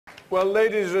Well,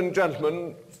 ladies and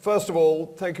gentlemen, first of all,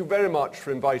 thank you very much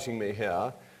for inviting me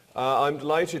here. I'm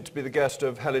delighted to be the guest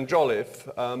of Helen Jolliffe,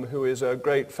 who is a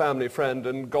great family friend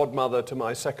and godmother to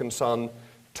my second son,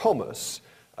 Thomas.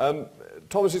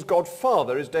 Thomas's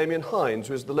godfather is Damien Hines,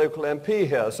 who is the local MP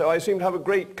here, so I seem to have a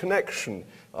great connection,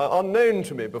 unknown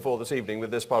to me before this evening,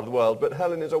 with this part of the world, but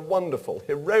Helen is a wonderful,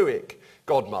 heroic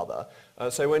godmother,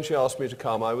 so when she asked me to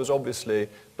come, I was obviously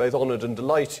both honoured and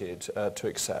delighted to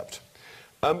accept.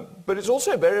 But it's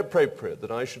also very appropriate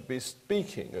that I should be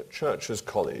speaking at Churcher's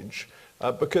College,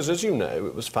 because, as you know,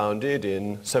 it was founded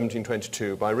in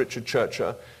 1722 by Richard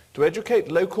Churcher to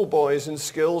educate local boys in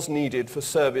skills needed for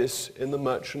service in the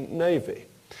merchant navy.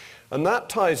 And that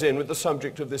ties in with the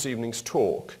subject of this evening's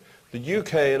talk, the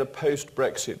UK in a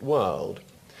post-Brexit world,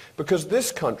 because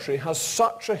this country has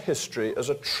such a history as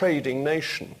a trading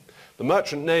nation. The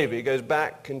merchant navy goes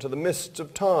back into the mists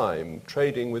of time,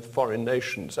 trading with foreign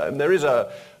nations. And there is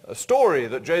a story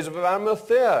that Joseph of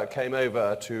Arimathea came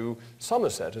over to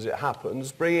Somerset, as it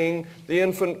happens, bringing the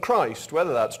infant Christ.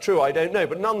 Whether that's true, I don't know,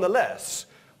 but nonetheless,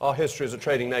 our history as a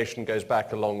trading nation goes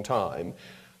back a long time.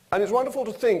 And it's wonderful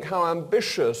to think how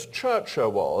ambitious Churcher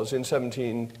was in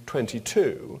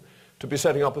 1722 to be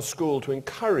setting up a school to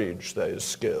encourage those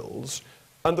skills,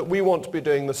 and that we want to be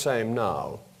doing the same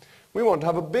now. We want to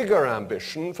have a bigger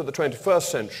ambition for the 21st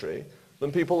century than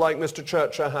people like Mr.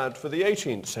 Churcher had for the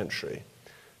 18th century.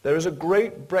 There is a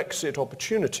great Brexit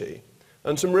opportunity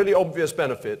and some really obvious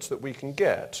benefits that we can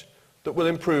get that will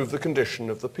improve the condition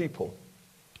of the people.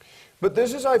 But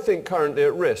this is, I think, currently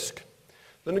at risk.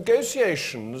 The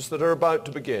negotiations that are about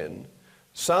to begin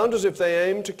sound as if they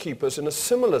aim to keep us in a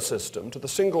similar system to the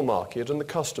single market and the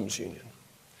customs union.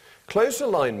 Close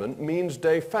alignment means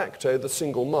de facto the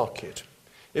single market.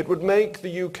 It would make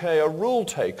the UK a rule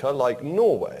taker like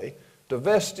Norway,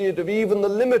 divested of even the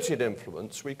limited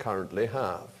influence we currently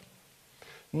have.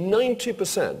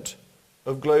 90%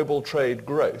 of global trade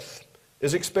growth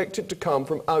is expected to come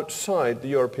from outside the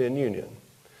European Union.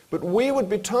 But we would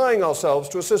be tying ourselves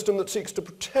to a system that seeks to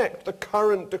protect the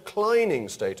current declining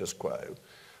status quo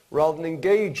rather than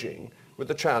engaging with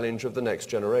the challenge of the next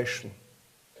generation.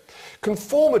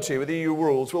 Conformity with EU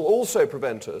rules will also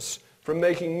prevent us from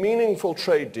making meaningful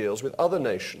trade deals with other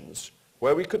nations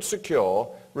where we could secure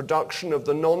reduction of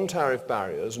the non-tariff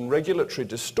barriers and regulatory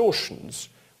distortions,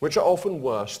 which are often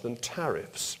worse than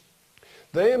tariffs.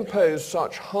 They impose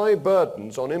such high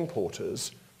burdens on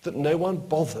importers that no one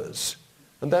bothers.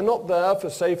 And they're not there for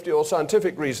safety or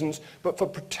scientific reasons, but for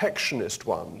protectionist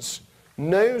ones.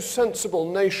 No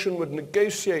sensible nation would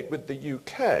negotiate with the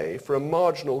UK for a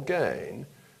marginal gain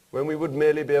when we would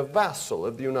merely be a vassal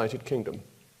of the United Kingdom.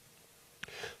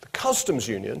 The customs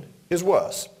union is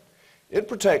worse. It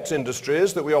protects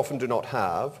industries that we often do not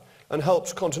have and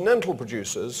helps continental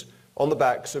producers on the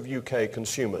backs of UK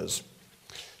consumers.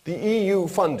 The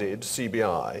EU-funded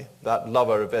CBI, that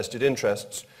lover of vested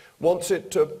interests, wants it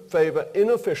to favour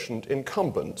inefficient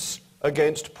incumbents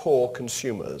against poor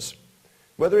consumers.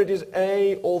 Whether it is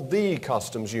a or the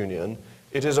customs union,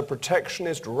 it is a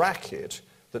protectionist racket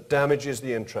that damages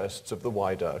the interests of the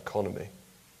wider economy.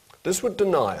 This would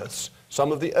deny us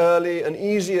some of the early and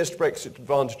easiest Brexit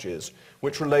advantages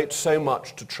which relate so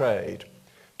much to trade,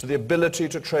 to the ability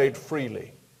to trade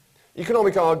freely.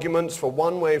 Economic arguments for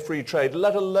one-way free trade,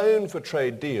 let alone for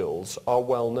trade deals, are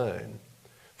well known.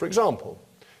 For example,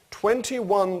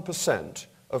 21%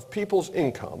 of people's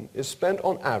income is spent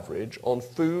on average on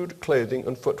food, clothing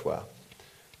and footwear.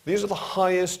 These are the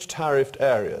highest tariffed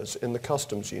areas in the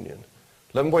customs union.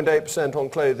 11.8% on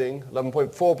clothing,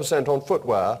 11.4% on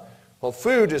footwear, while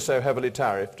food is so heavily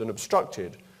tariffed and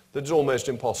obstructed that it's almost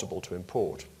impossible to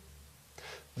import.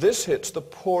 This hits the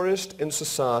poorest in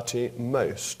society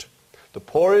most. The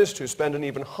poorest who spend an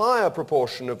even higher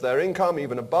proportion of their income,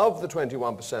 even above the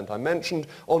 21% I mentioned,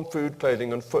 on food,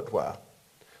 clothing and footwear.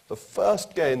 The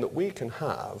first gain that we can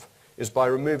have is by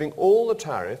removing all the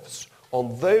tariffs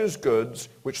on those goods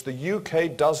which the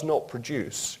UK does not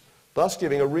produce, thus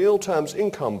giving a real terms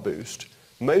income boost,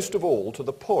 most of all to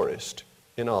the poorest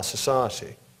in our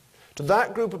society. To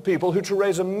that group of people who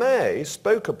Theresa May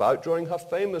spoke about during her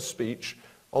famous speech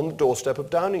on the doorstep of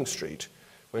Downing Street,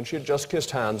 when she had just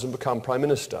kissed hands and become Prime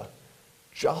Minister.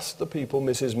 Just the people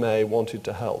Mrs. May wanted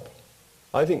to help.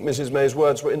 I think Mrs. May's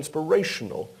words were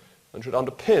inspirational and should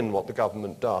underpin what the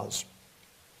government does.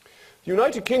 The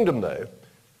United Kingdom, though,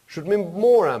 should be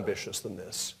more ambitious than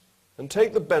this and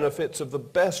take the benefits of the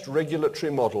best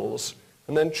regulatory models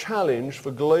and then challenge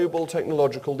for global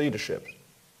technological leadership.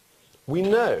 We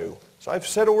know, as I've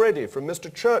said already from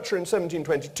Mr. Churcher in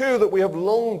 1722, that we have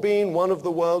long been one of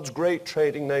the world's great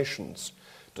trading nations.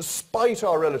 Despite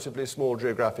our relatively small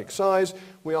geographic size,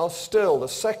 we are still the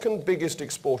second biggest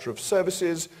exporter of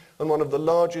services and one of the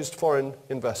largest foreign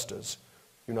investors,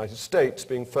 the United States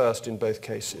being first in both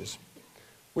cases.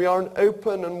 We are an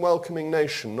open and welcoming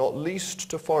nation, not least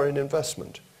to foreign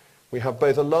investment. We have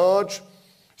both a large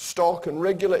stock and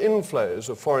regular inflows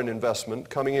of foreign investment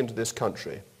coming into this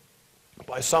country.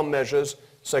 By some measures,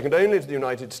 second only to the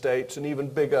United States and even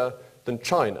bigger than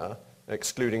China,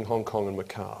 excluding Hong Kong and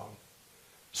Macau.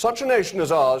 Such a nation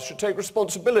as ours should take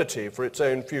responsibility for its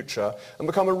own future and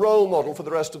become a role model for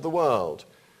the rest of the world.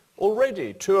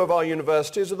 Already, 2 of our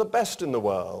universities are the best in the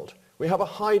world. We have a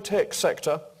high-tech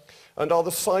sector and are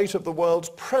the site of the world's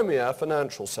premier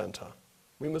financial centre.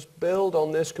 We must build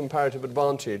on this comparative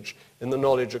advantage in the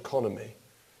knowledge economy.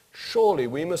 Surely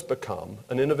we must become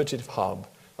an innovative hub,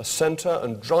 a centre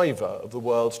and driver of the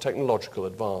world's technological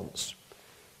advance.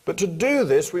 But to do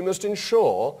this, we must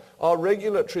ensure our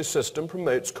regulatory system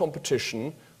promotes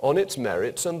competition on its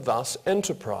merits and thus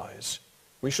enterprise.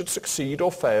 We should succeed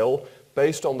or fail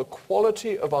based on the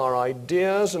quality of our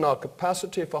ideas and our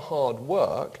capacity for hard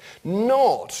work,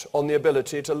 not on the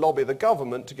ability to lobby the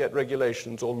government to get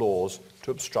regulations or laws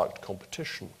to obstruct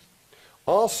competition.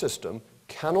 Our system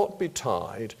cannot be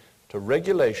tied to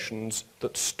regulations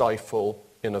that stifle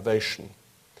innovation.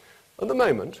 At the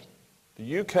moment,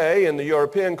 the UK in the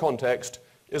European context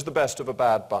is the best of a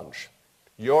bad bunch.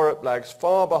 Europe lags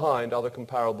far behind other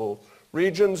comparable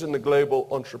regions in the Global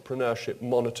Entrepreneurship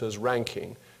Monitor's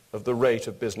ranking of the rate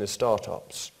of business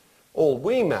startups. All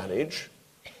we manage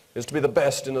is to be the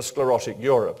best in a sclerotic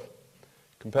Europe.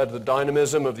 Compared to the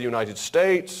dynamism of the United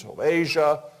States, of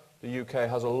Asia, the UK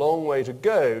has a long way to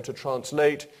go to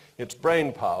translate its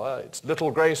brain power, its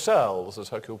little grey cells, as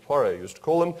Hercule Poirot used to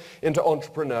call them, into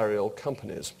entrepreneurial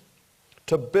companies.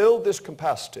 To build this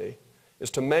capacity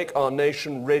is to make our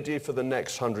nation ready for the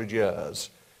next 100 years.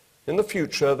 In the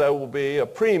future, there will be a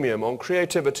premium on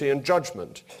creativity and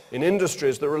judgment in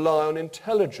industries that rely on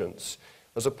intelligence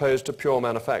as opposed to pure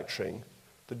manufacturing.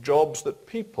 The jobs that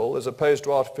people, as opposed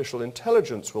to artificial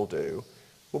intelligence, will do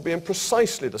will be in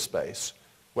precisely the space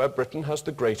where Britain has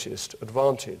the greatest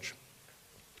advantage.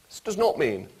 This does not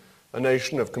mean a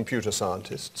nation of computer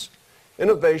scientists.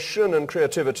 Innovation and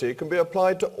creativity can be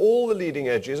applied to all the leading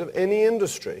edges of any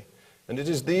industry, and it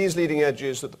is these leading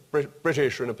edges that the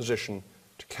British are in a position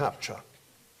to capture.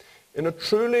 In a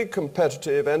truly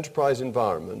competitive enterprise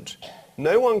environment,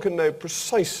 no one can know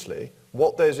precisely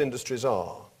what those industries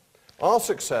are. Our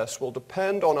success will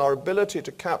depend on our ability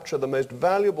to capture the most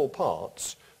valuable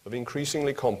parts of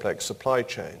increasingly complex supply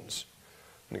chains.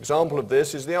 An example of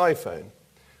this is the iPhone.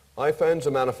 iPhones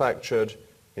are manufactured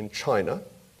in China,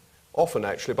 often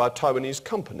actually by a Taiwanese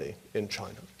company in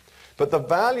China. But the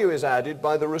value is added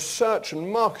by the research and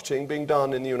marketing being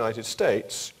done in the United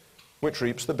States, which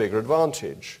reaps the bigger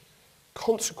advantage.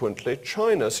 Consequently,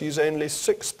 China sees only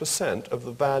 6% of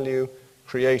the value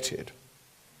created.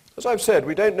 As I've said,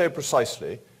 we don't know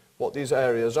precisely what these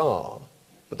areas are,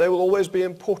 but they will always be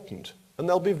important, and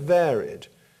they'll be varied.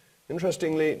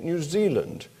 Interestingly, New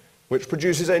Zealand, which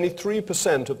produces only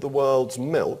 3% of the world's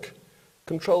milk,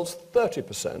 controls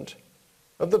 30%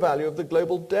 of the value of the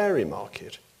global dairy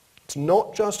market. It's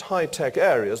not just high-tech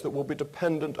areas that will be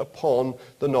dependent upon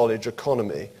the knowledge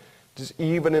economy. It is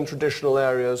even in traditional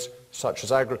areas such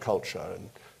as agriculture. And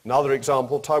another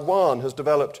example, Taiwan has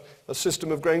developed a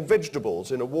system of growing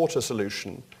vegetables in a water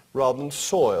solution rather than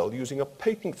soil, using a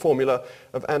patent formula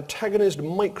of antagonist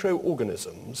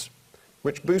microorganisms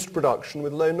which boost production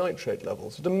with low nitrate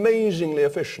levels. It's amazingly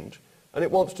efficient, and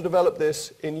it wants to develop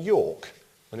this in York,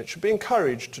 and it should be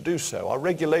encouraged to do so. Our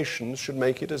regulations should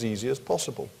make it as easy as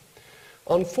possible.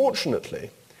 Unfortunately,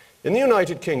 in the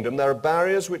United Kingdom, there are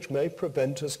barriers which may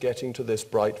prevent us getting to this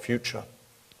bright future.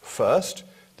 First,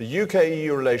 the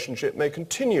UK-EU relationship may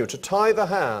continue to tie the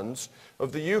hands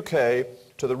of the UK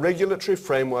to the regulatory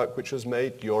framework which has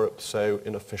made Europe so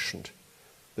inefficient.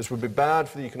 This would be bad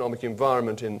for the economic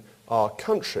environment in our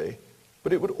country,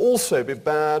 but it would also be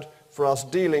bad for us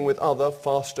dealing with other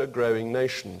faster-growing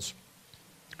nations.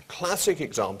 A classic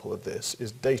example of this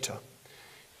is data.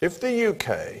 If the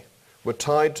UK were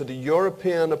tied to the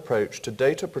European approach to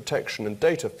data protection and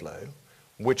data flow,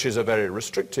 which is a very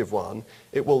restrictive one,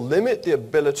 it will limit the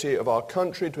ability of our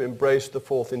country to embrace the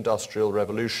fourth industrial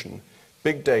revolution,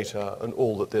 big data and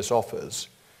all that this offers.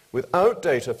 Without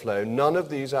data flow, none of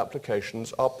these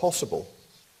applications are possible.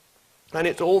 And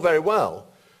it's all very well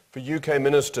for UK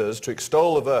ministers to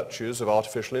extol the virtues of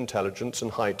artificial intelligence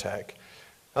and high-tech,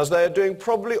 as they are doing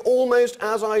probably almost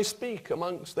as I speak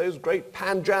amongst those great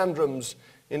panjandrums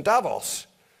in Davos.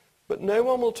 But no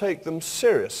one will take them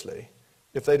seriously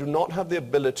if they do not have the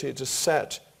ability to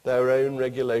set their own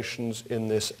regulations in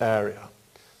this area.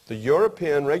 The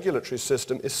European regulatory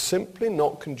system is simply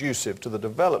not conducive to the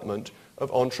development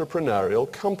of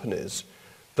entrepreneurial companies.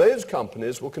 Those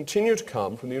companies will continue to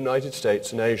come from the United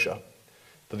States and Asia.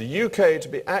 For the UK to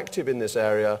be active in this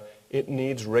area, it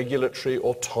needs regulatory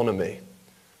autonomy.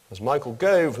 As Michael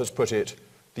Gove has put it,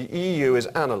 the EU is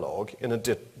analog in a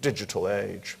digital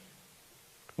age.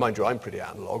 Mind you, I'm pretty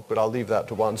analog, but I'll leave that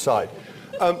to one side.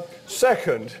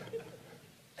 Second,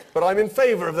 but I'm in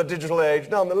favour of the digital age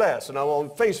nonetheless, and I'm on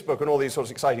Facebook and all these sorts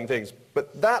of exciting things.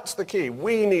 But that's the key.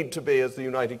 We need to be, as the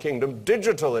United Kingdom,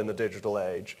 digital in the digital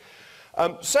age.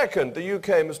 Second, the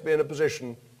UK must be in a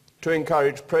position to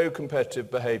encourage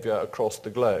pro-competitive behaviour across the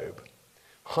globe.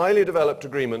 Highly developed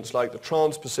agreements like the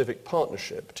Trans-Pacific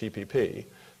Partnership, TPP,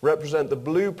 represent the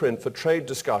blueprint for trade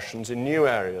discussions in new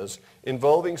areas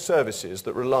involving services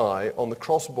that rely on the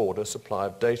cross-border supply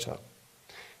of data.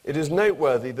 It is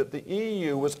noteworthy that the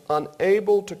EU was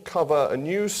unable to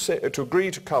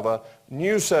agree to cover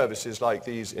new services like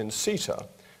these in CETA,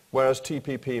 whereas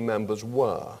TPP members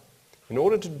were. In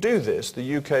order to do this,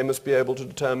 the UK must be able to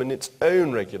determine its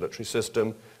own regulatory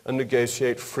system and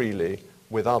negotiate freely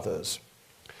with others.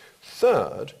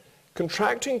 Third,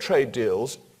 contracting trade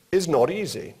deals is not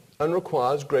easy and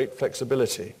requires great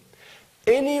flexibility.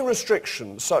 Any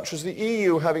restrictions, such as the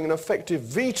EU having an effective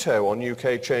veto on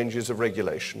UK changes of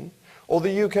regulation, or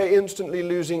the UK instantly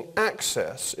losing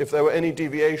access if there were any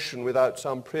deviation without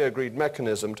some pre-agreed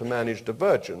mechanism to manage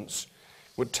divergence,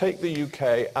 would take the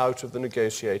UK out of the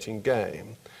negotiating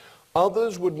game.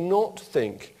 Others would not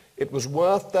think it was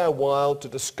worth their while to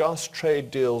discuss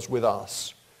trade deals with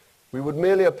us. We would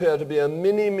merely appear to be a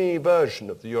mini-me version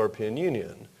of the European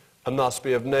Union and thus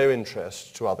be of no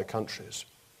interest to other countries.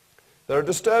 There are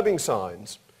disturbing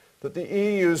signs that the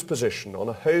EU's position on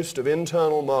a host of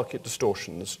internal market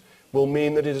distortions will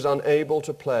mean that it is unable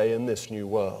to play in this new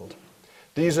world.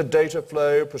 These are data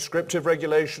flow, prescriptive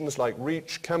regulations like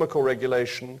REACH, chemical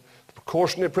regulation, the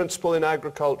precautionary principle in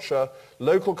agriculture,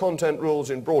 local content rules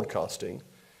in broadcasting,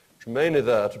 which are mainly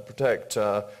there to protect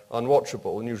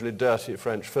unwatchable and usually dirty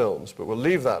French films, but we'll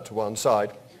leave that to one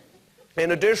side.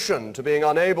 In addition to being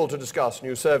unable to discuss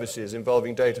new services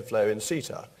involving data flow in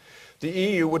CETA, the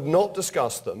EU would not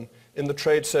discuss them in the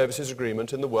Trade Services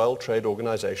Agreement in the World Trade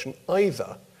Organization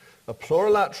either, a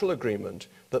plurilateral agreement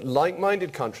that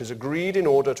like-minded countries agreed in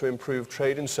order to improve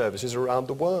trade and services around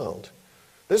the world.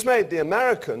 This made the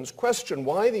Americans question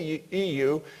why the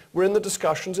EU were in the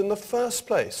discussions in the first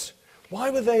place. Why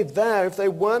were they there if they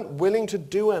weren't willing to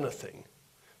do anything?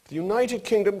 The United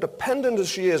Kingdom, dependent as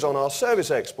she is on our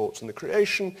service exports and the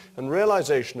creation and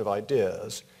realization of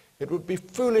ideas, it would be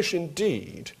foolish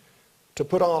indeed to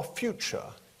put our future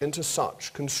into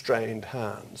such constrained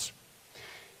hands.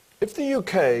 If the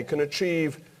UK can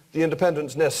achieve the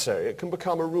independence necessary, it can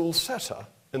become a rule setter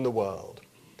in the world.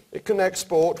 It can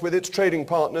export with its trading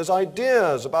partners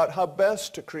ideas about how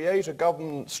best to create a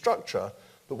government structure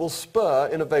that will spur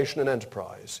innovation and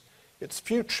enterprise. Its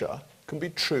future can be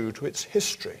true to its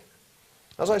history.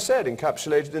 As I said,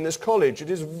 encapsulated in this college, it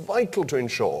is vital to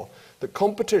ensure that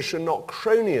competition, not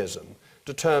cronyism,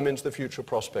 determines the future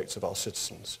prospects of our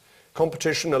citizens.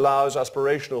 Competition allows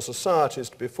aspirational societies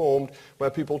to be formed where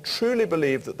people truly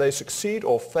believe that they succeed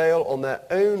or fail on their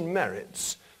own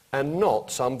merits and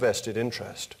not some vested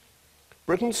interest.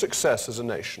 Britain's success as a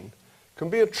nation can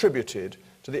be attributed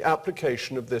to the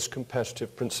application of this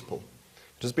competitive principle.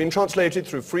 It has been translated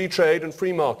through free trade and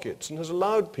free markets and has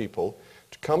allowed people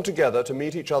to come together to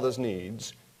meet each other's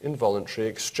needs in voluntary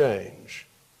exchange.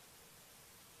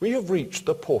 We have reached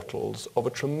the portals of a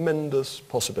tremendous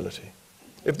possibility.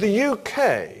 If the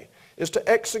UK is to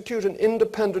execute an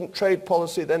independent trade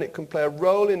policy, then it can play a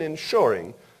role in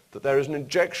ensuring that there is an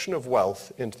injection of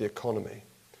wealth into the economy.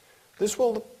 This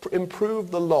will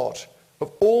improve the lot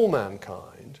of all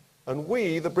mankind, and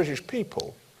we, the British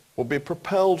people, will be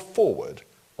propelled forward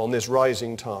on this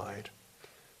rising tide.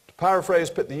 To paraphrase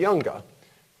Pitt the Younger,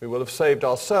 we will have saved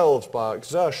ourselves by our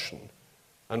exertion,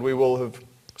 and we will have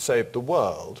saved the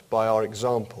world by our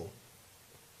example.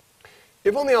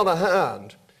 If, on the other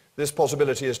hand, this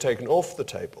possibility is taken off the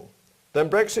table, then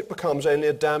Brexit becomes only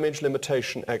a damage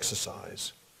limitation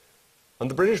exercise. And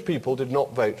the British people did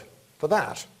not vote for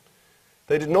that.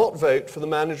 They did not vote for the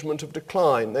management of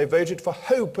decline. They voted for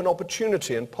hope and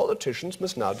opportunity, and politicians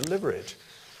must now deliver it.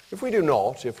 If we do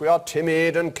not, if we are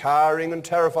timid and cowering and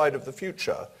terrified of the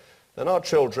future, then our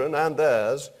children and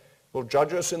theirs will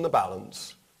judge us in the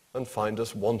balance and find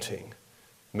us wanting.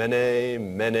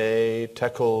 Mene, mene,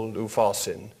 tekel,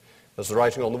 upharsin, as the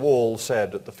writing on the wall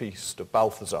said at the feast of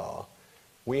Balthazar.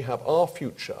 We have our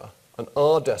future and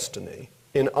our destiny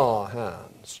in our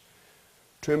hands.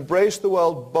 To embrace the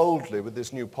world boldly with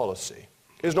this new policy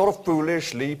is not a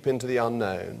foolish leap into the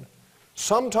unknown.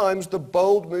 Sometimes the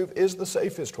bold move is the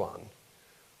safest one.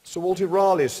 Sir Walter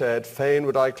Raleigh said, "Fain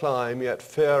would I climb, yet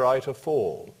fear I to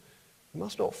fall." We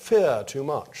must not fear too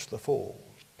much the fall.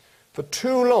 For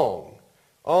too long,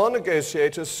 our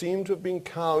negotiators seem to have been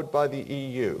cowed by the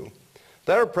EU.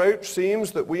 Their approach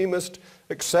seems that we must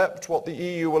accept what the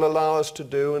EU will allow us to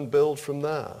do and build from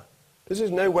there. This is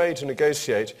no way to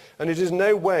negotiate, and it is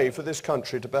no way for this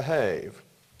country to behave.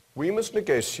 We must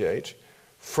negotiate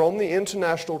from the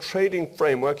international trading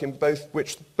framework in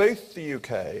which both the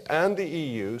UK and the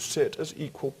EU sit as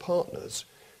equal partners,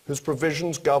 whose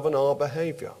provisions govern our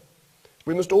behaviour.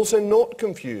 We must also not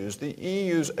confuse the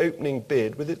EU's opening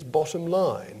bid with its bottom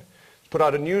line. It's put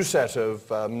out a new set of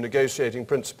negotiating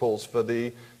principles for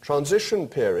the transition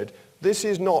period. This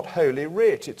is not Holy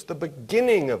Writ. It's the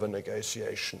beginning of a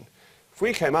negotiation. If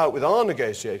we came out with our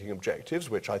negotiating objectives,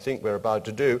 which I think we're about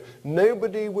to do,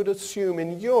 nobody would assume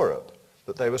in Europe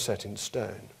that they were set in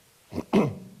stone.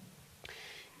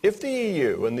 If the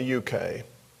EU and the UK,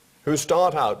 who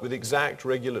start out with exact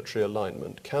regulatory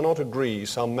alignment, cannot agree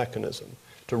some mechanism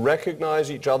to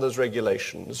recognise each other's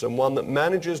regulations and one that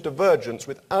manages divergence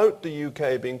without the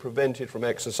UK being prevented from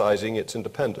exercising its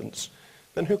independence,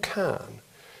 then who can?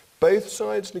 Both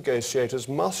sides' negotiators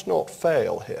must not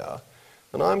fail here,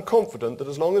 and I am confident that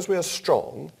as long as we are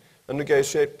strong and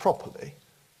negotiate properly,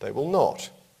 they will not.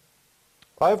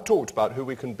 I have talked about who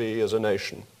we can be as a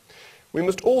nation. We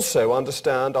must also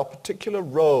understand our particular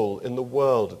role in the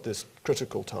world at this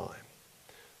critical time.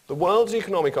 The world's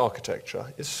economic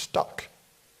architecture is stuck,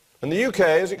 and the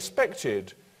UK is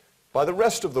expected by the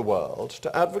rest of the world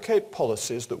to advocate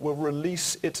policies that will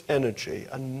release its energy,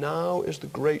 and now is the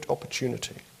great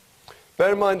opportunity.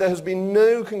 Bear in mind there has been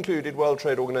no concluded World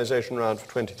Trade Organization round for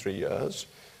 23 years,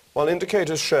 while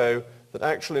indicators show that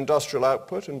actual industrial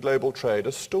output and global trade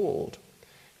are stalled.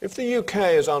 If the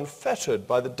UK is unfettered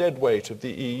by the dead weight of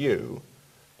the EU,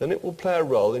 then it will play a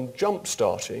role in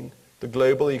jump-starting the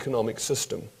global economic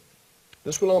system.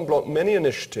 This will unblock many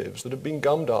initiatives that have been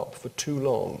gummed up for too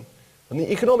long, and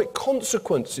the economic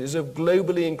consequences of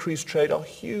globally increased trade are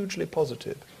hugely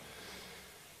positive.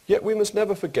 Yet we must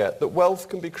never forget that wealth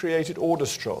can be created or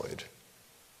destroyed,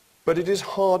 but it is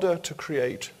harder to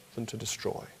create than to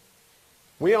destroy.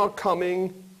 We are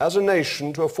coming, as a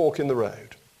nation, to a fork in the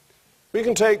road. We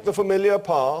can take the familiar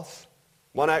path,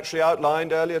 one actually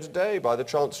outlined earlier today by the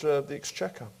Chancellor of the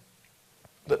Exchequer,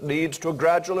 that leads to a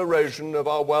gradual erosion of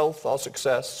our wealth, our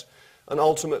success, and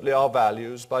ultimately our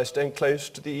values by staying close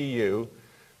to the EU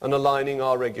and aligning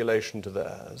our regulation to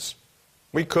theirs.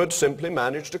 We could simply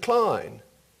manage decline,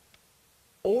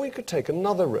 or we could take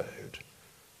another road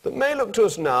that may look to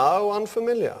us now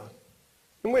unfamiliar,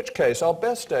 in which case our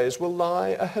best days will lie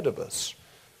ahead of us.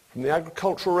 From the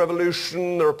agricultural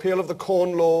revolution, the repeal of the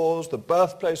Corn Laws, the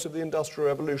birthplace of the Industrial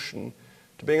Revolution,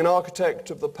 to being an architect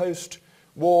of the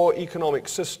post-war economic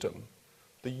system,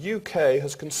 the UK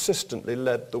has consistently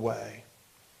led the way.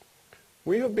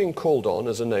 We have been called on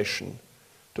as a nation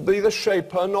to be the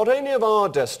shaper not only of our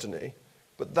destiny,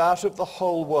 but that of the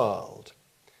whole world.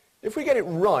 If we get it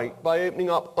right by opening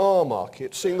up our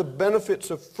market, seeing the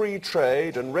benefits of free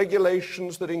trade and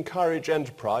regulations that encourage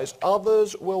enterprise,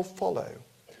 others will follow.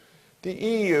 The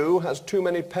EU has too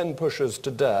many pen pushers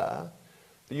to dare.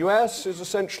 The US is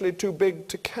essentially too big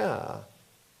to care.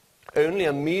 Only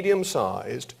a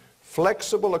medium-sized,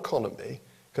 flexible economy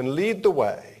can lead the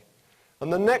way,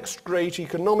 and the next great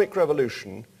economic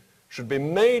revolution should be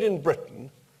made in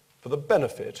Britain for the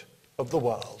benefit of the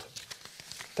world.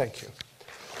 Thank you.